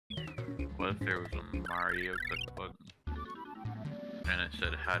if there was a Mario cookbook and it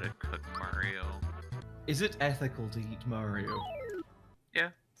said how to cook Mario. Is it ethical to eat Mario? Yeah.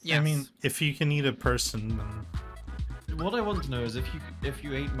 Yes. I mean, if you can eat a person, then... What I want to know is if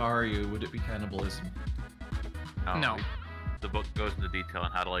you ate Mario, would it be cannibalism? No. The book goes into detail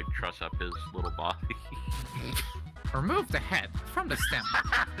on how to like truss up his little body. Remove the head from the stem.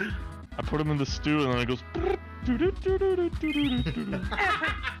 I put him in the stew and then it goes.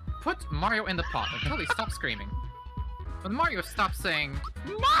 Put Mario in the pot until he stops screaming. When Mario stops saying,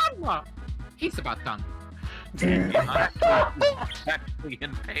 Mama! He's about done. Actually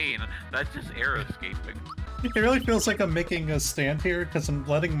in pain. That's just air escaping. It really feels like I'm making a stand here, because I'm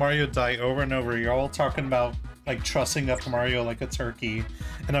letting Mario die over and over. You're all talking about, like, trussing up Mario like a turkey,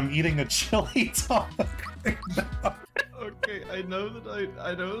 and I'm eating a chili dog right now. Okay, I know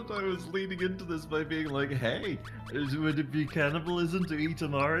that I was leading into this by being like, hey, would it be cannibalism to eat a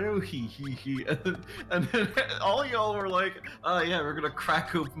Mario? He. And then all y'all were like, oh yeah, we're gonna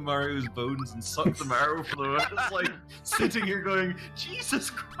crack open Mario's bones and suck the marrow from them. I was like, sitting here going, Jesus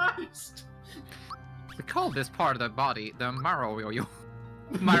Christ! We call this part of the body the marrow yo-yo.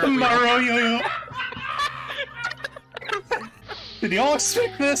 Mario yo-yo! Did y'all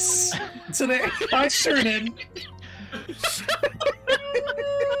expect this today? I sure did.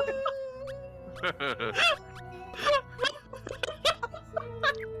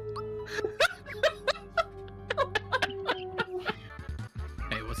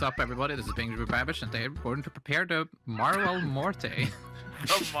 Hey, what's up, everybody? This is Benjamin Babish, and today we're going to prepare the Mario al Morte.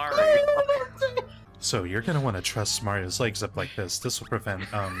 Oh, Mario. So you're gonna want to truss Mario's legs up like this. This will prevent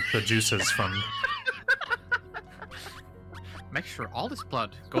the juices from... Make sure all this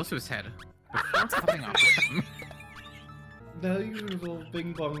blood goes to his head before cutting off his tongue. Now you involve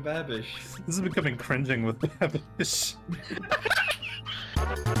Bing Bong Babish. This is becoming cringing with Babish.